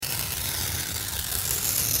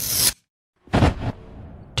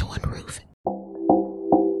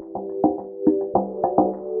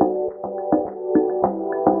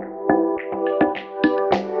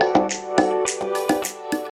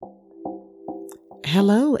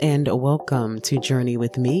Hello and welcome to Journey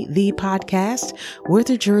with Me, the podcast where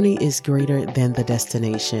the journey is greater than the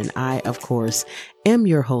destination. I, of course, am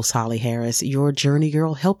your host, Holly Harris, your journey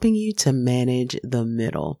girl, helping you to manage the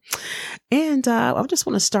middle. And I just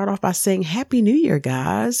want to start off by saying Happy New Year,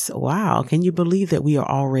 guys. Wow. Can you believe that we are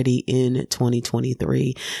already in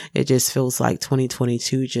 2023? It just feels like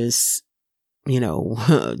 2022 just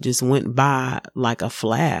went by like a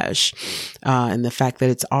flash. And the fact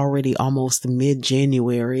that it's already almost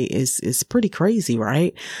mid-January is pretty crazy,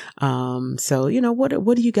 right? So, what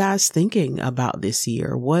are you guys thinking about this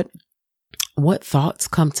year? What thoughts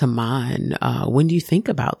come to mind when you think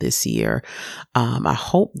about this year? I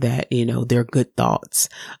hope that, they're good thoughts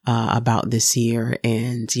about this year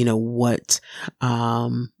and, what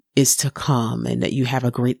is to come, and that you have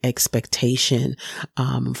a great expectation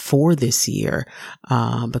for this year,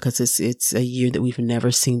 because it's a year that we've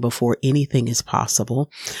never seen before. Anything is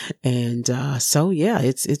possible. And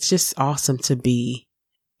it's just awesome to be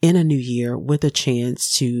in a new year with a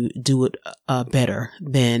chance to do it better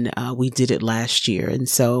than we did it last year. And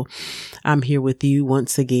so I'm here with you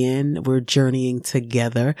once again. We're journeying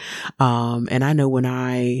together. And I know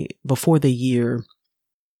before the year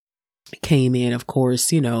came in, of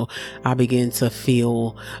course, I began to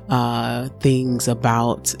feel things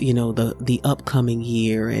about, the upcoming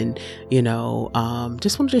year, and,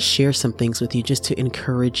 just wanted to share some things with you just to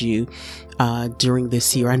encourage you during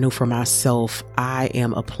this year. I know for myself, I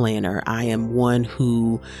am a planner. I am one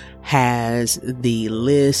who has the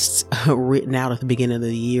list written out at the beginning of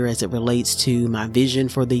the year as it relates to my vision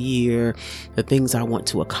for the year, the things I want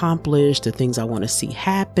to accomplish, the things I want to see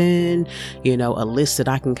happen, a list that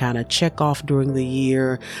I can kind of check off during the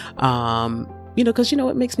year. Because,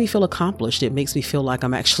 it makes me feel accomplished. It makes me feel like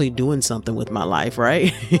I'm actually doing something with my life,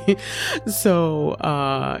 right? So,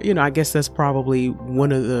 I guess that's probably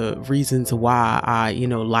one of the reasons why I,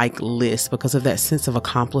 like lists, because of that sense of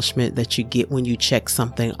accomplishment that you get when you check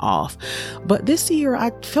something off. But this year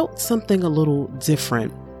I felt something a little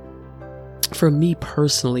different for me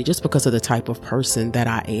personally, just because of the type of person that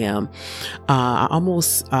I am. I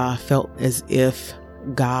almost felt as if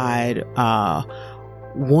God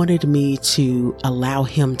wanted me to allow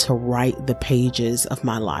him to write the pages of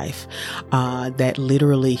my life, that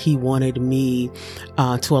literally he wanted me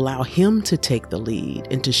to allow him to take the lead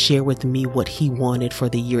and to share with me what he wanted for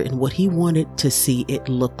the year and what he wanted to see it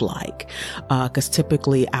look like. Because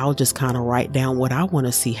typically I'll just kind of write down what I want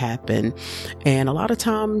to see happen. And a lot of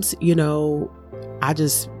times, I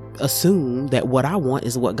just assume that what I want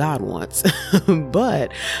is what God wants,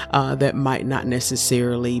 but that might not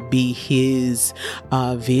necessarily be his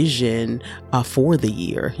vision for the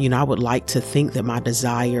year. I would like to think that my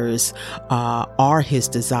desires are his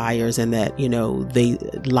desires, and that they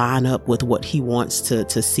line up with what he wants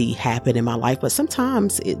to see happen in my life. But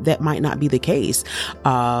sometimes that might not be the case,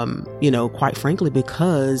 quite frankly,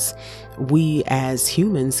 because we as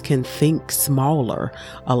humans can think smaller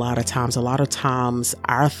a lot of times.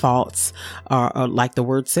 Our thoughts are like the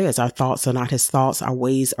word says, our thoughts are not his thoughts, our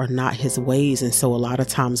ways are not his ways. And so a lot of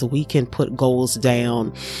times we can put goals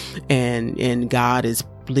down and God is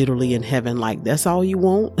literally in heaven like, that's all you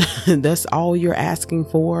want? That's all you're asking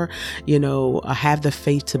for? Have the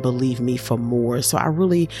faith to believe me for more. So I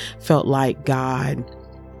really felt like God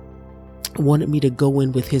wanted me to go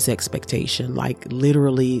in with his expectation, like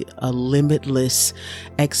literally a limitless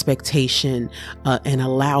expectation, and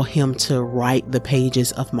allow him to write the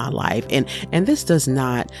pages of my life. And this does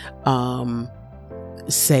not,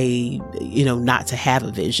 say, not to have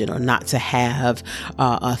a vision or not to have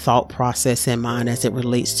a thought process in mind as it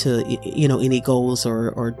relates to, any goals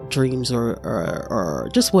or dreams or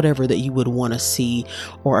just whatever that you would want to see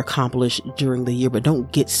or accomplish during the year. But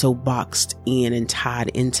don't get so boxed in and tied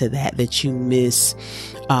into that you miss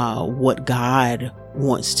what God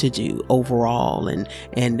wants to do overall,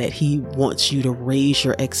 and that he wants you to raise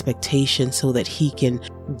your expectations so that he can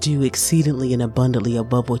do exceedingly and abundantly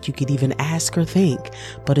above what you could even ask or think.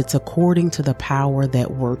 But it's according to the power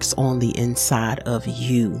that works on the inside of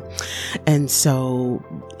you. And so,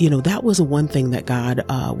 that was one thing that God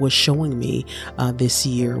was showing me this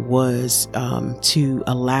year, was to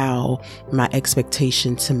allow my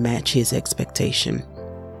expectation to match his expectation,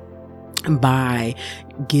 by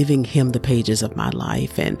giving him the pages of my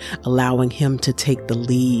life and allowing him to take the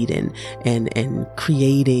lead and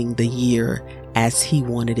creating the year as he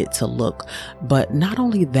wanted it to look. But not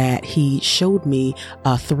only that, he showed me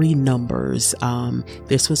 3 numbers.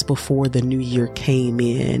 This was before the new year came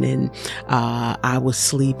in, and I was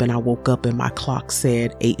asleep and I woke up and my clock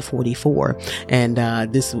said 8:44.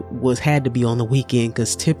 And this had to be on the weekend,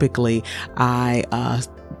 because typically I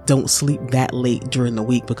don't sleep that late during the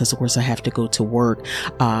week because of course I have to go to work.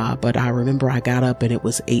 But I remember I got up and it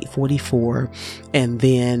was 8:44, and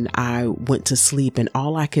then I went to sleep and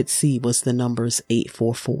all I could see was the numbers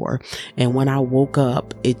 844. And when I woke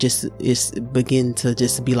up, it began to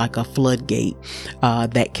just be like a floodgate,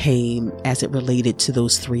 that came as it related to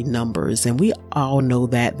those three numbers. And we all know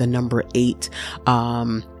that the number 8,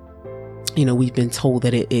 we've been told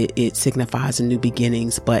that it signifies a new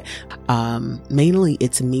beginnings, but mainly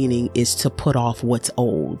its meaning is to put off what's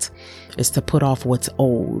old. It's to put off what's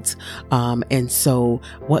old. And so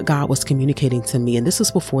what God was communicating to me, and this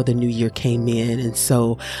was before the new year came in. And so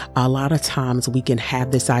a lot of times we can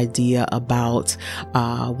have this idea about,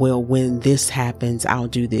 when this happens, I'll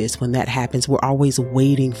do this. When that happens, we're always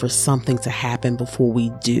waiting for something to happen before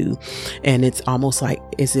we do. And it's almost like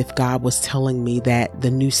as if God was telling me that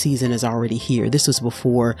the new season is already here. This was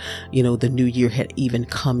before, the new year had even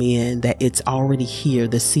come in, that it's already here.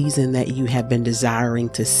 The season that you have been desiring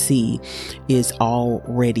to see is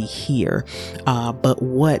already here. But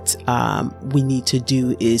what we need to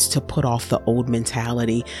do is to put off the old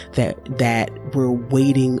mentality that we're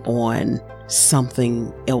waiting on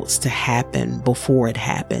something else to happen before it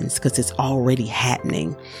happens, because it's already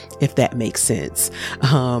happening, if that makes sense.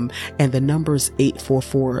 And the numbers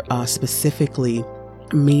 844 specifically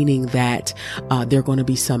meaning that there are going to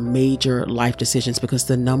be some major life decisions, because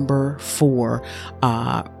the number 4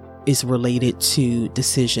 is related to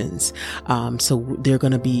decisions. So there are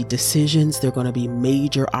going to be decisions, there are going to be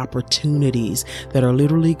major opportunities that are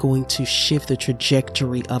literally going to shift the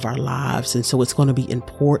trajectory of our lives. And so it's going to be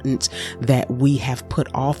important that we have put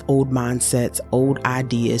off old mindsets, old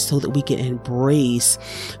ideas, so that we can embrace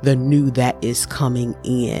the new that is coming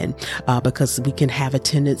in. Because we can have a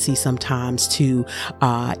tendency sometimes to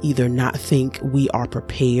either not think we are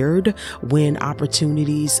prepared when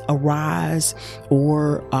opportunities arise,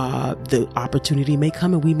 or the opportunity may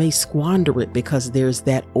come and we may squander it because there's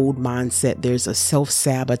that old mindset. There's a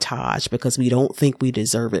self-sabotage because we don't think we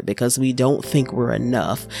deserve it, because we don't think we're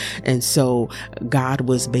enough. And so God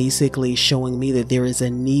was basically showing me that there is a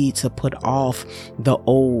need to put off the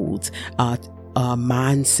old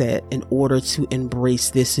mindset in order to embrace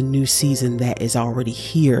this new season that is already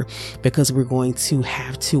here, because we're going to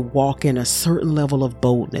have to walk in a certain level of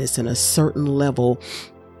boldness and a certain level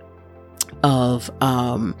of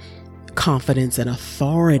confidence and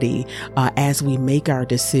authority as we make our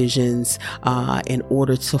decisions in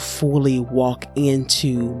order to fully walk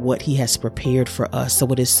into what He has prepared for us. So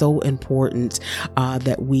it is so important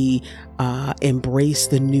that we embrace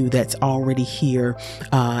the new that's already here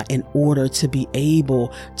in order to be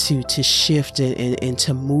able to shift and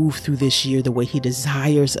to move through this year the way He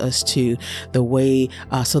desires us to, the way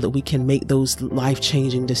so that we can make those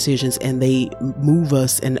life-changing decisions and they move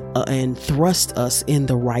us and thrust us in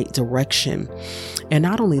the right direction. And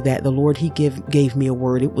not only that, the Lord, He gave me a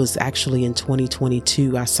word. It was actually in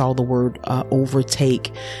 2022. I saw the word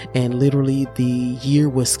overtake, and literally the year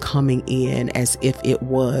was coming in as if it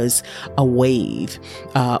was a wave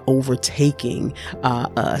overtaking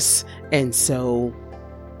us.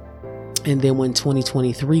 And then when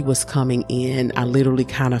 2023 was coming in, I literally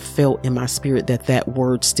kind of felt in my spirit that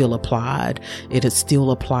word still applied. It had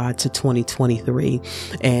still applied to 2023.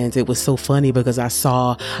 And it was so funny because I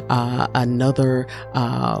saw another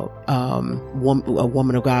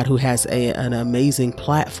woman of God who has an amazing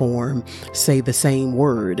platform say the same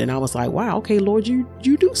word. And I was like, wow, okay, Lord, you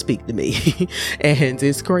do speak to me. And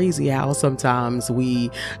it's crazy how sometimes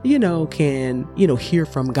we, can, hear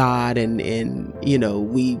from God and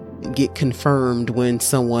we get confirmed when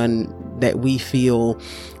someone that we feel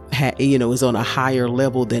is on a higher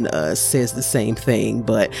level than us says the same thing.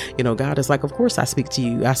 But God is like, of course I speak to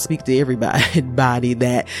you. I speak to everybody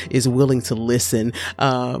that is willing to listen.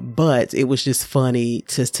 But it was just funny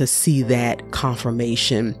to see that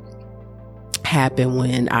confirmation happen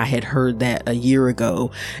when I had heard that a year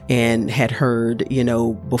ago and had heard,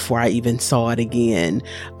 before I even saw it again,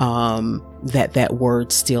 that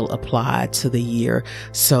word still applied to the year.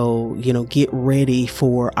 So, get ready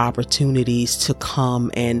for opportunities to come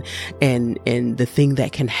and the thing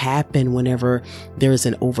that can happen whenever there's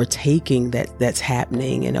an overtaking that's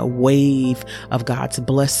happening and a wave of God's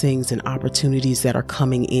blessings and opportunities that are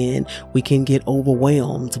coming in, we can get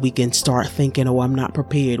overwhelmed. We can start thinking, oh, I'm not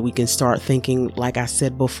prepared. We can start thinking, like I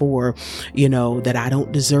said before, that I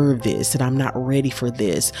don't deserve this, that I'm not ready for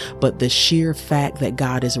this. But the sheer fact that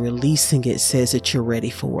God is releasing it it says that you're ready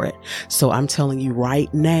for it. So I'm telling you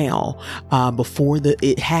right now, before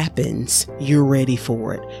it happens, you're ready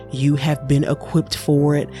for it. You have been equipped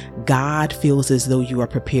for it. God feels as though you are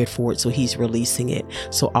prepared for it, so he's releasing it.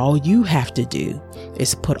 So all you have to do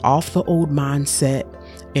is put off the old mindset,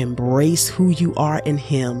 embrace who you are in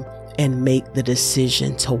him, and make the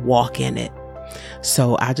decision to walk in it.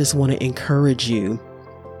 So I just want to encourage you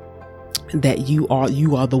that you are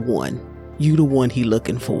the one. You the one he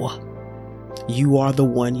looking for. You are the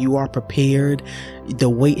one. You are prepared. The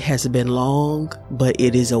wait has been long, but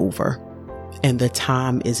it is over. And the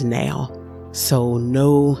time is now. So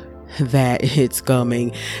know that it's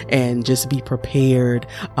coming, and just be prepared,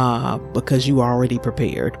 because you are already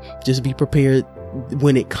prepared. Just be prepared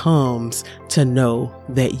when it comes, to know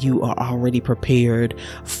that you are already prepared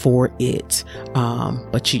for it.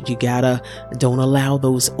 But you gotta, don't allow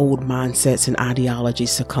those old mindsets and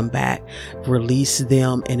ideologies to come back. Release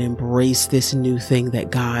them and embrace this new thing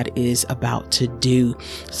that God is about to do.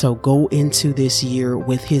 So go into this year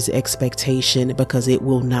with his expectation, because it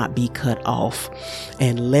will not be cut off,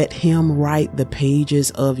 and let him write the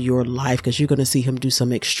pages of your life, because you're going to see him do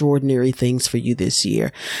some extraordinary things for you this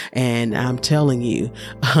year. And I'm telling you,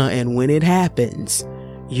 and when it happens,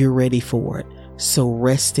 you're ready for it. So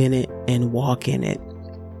rest in it and walk in it.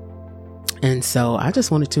 And so I just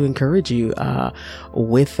wanted to encourage you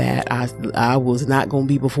with that. I was not going to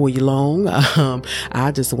be before you long.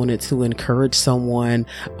 I just wanted to encourage someone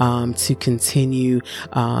to continue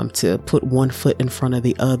to put one foot in front of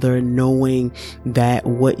the other, knowing that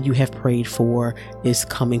what you have prayed for is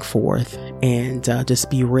coming forth. And just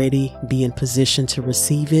be ready, be in position to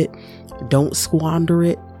receive it. Don't squander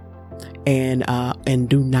it. And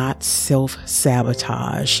do not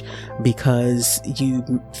self-sabotage because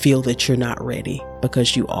you feel that you're not ready,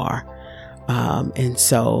 because you are. And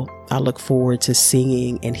so I look forward to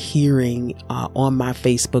seeing and hearing on my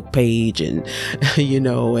Facebook page and,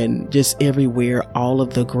 and just everywhere, all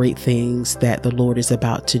of the great things that the Lord is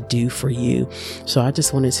about to do for you. So I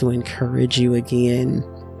just wanted to encourage you again.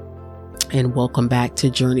 And welcome back to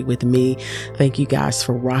Journey with Me. Thank you guys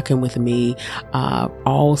for rocking with me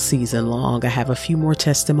all season long. I have a few more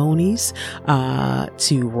testimonies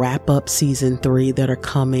to wrap up season 3 that are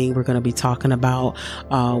coming. We're going to be talking about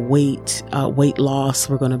weight loss.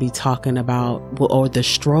 We're going to be talking about or the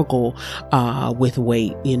struggle with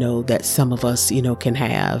weight, that some of us, can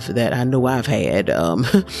have, that I know I've had.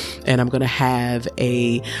 And I'm going to have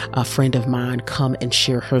a friend of mine come and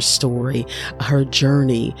share her story, her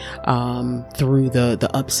journey through the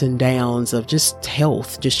ups and downs of just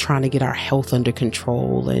health, just trying to get our health under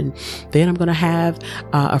control. And then I'm going to have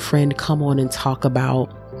a friend come on and talk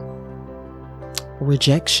about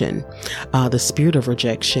rejection, the spirit of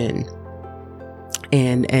rejection.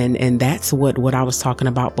 And that's what I was talking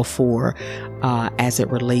about before, as it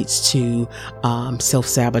relates to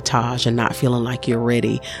self-sabotage and not feeling like you're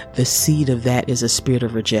ready. The seed of that is a spirit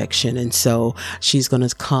of rejection. And so she's going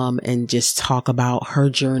to come and just talk about her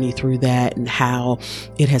journey through that and how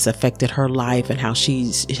it has affected her life and how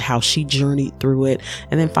she journeyed through it.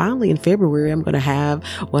 And then finally in February, I'm going to have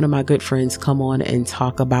one of my good friends come on and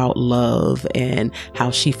talk about love and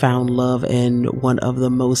how she found love in one of the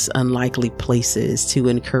most unlikely places, to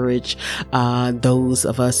encourage those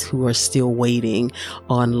of us who are still waiting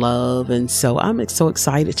on love. And so I'm so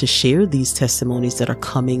excited to share these testimonies that are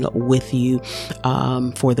coming with you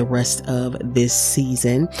for the rest of this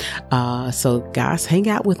season. So guys, hang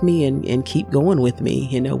out with me and keep going with me.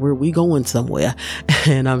 We going somewhere.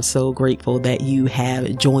 And I'm so grateful that you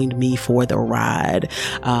have joined me for the ride.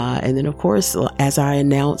 And then of course, as I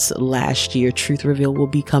announced last year, Truth Reveal will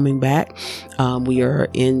be coming back. We are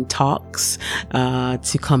in talks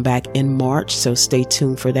to come back in March. So stay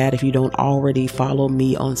tuned for that. If you don't already follow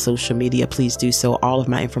me on social media, please do so. All of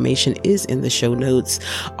my information is in the show notes.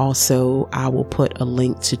 Also, I will put a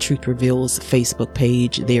link to Truth Reveal's Facebook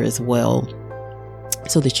page there as well,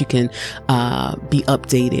 so that you can be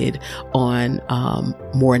updated on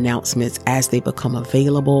more announcements as they become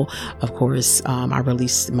available. Of course, I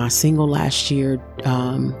released my single last year,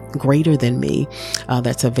 Greater Than Me.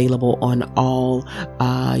 That's available on all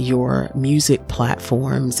your music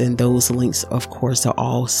platforms, and those links, of course, are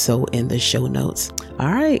also in the show notes.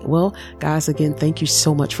 All right. Well, guys, again, thank you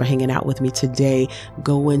so much for hanging out with me today.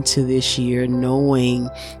 Go into this year knowing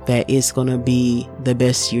that it's going to be the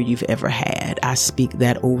best year you've ever had. I speak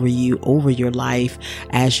that over you, over your life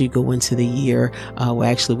as you go into the year. Well,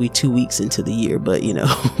 actually we 2 weeks into the year, but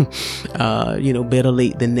better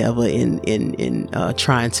late than never in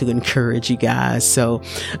trying to encourage you guys. So,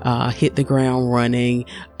 hit the ground running.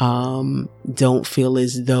 Don't feel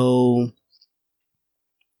as though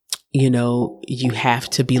you have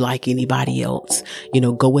to be like anybody else.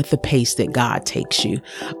 Go with the pace that God takes you.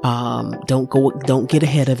 Don't get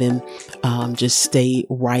ahead of him. Just stay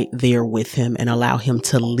right there with him and allow him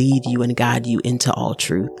to lead you and guide you into all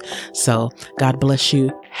truth. So God bless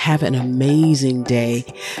you. Have an amazing day.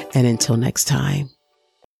 And until next time.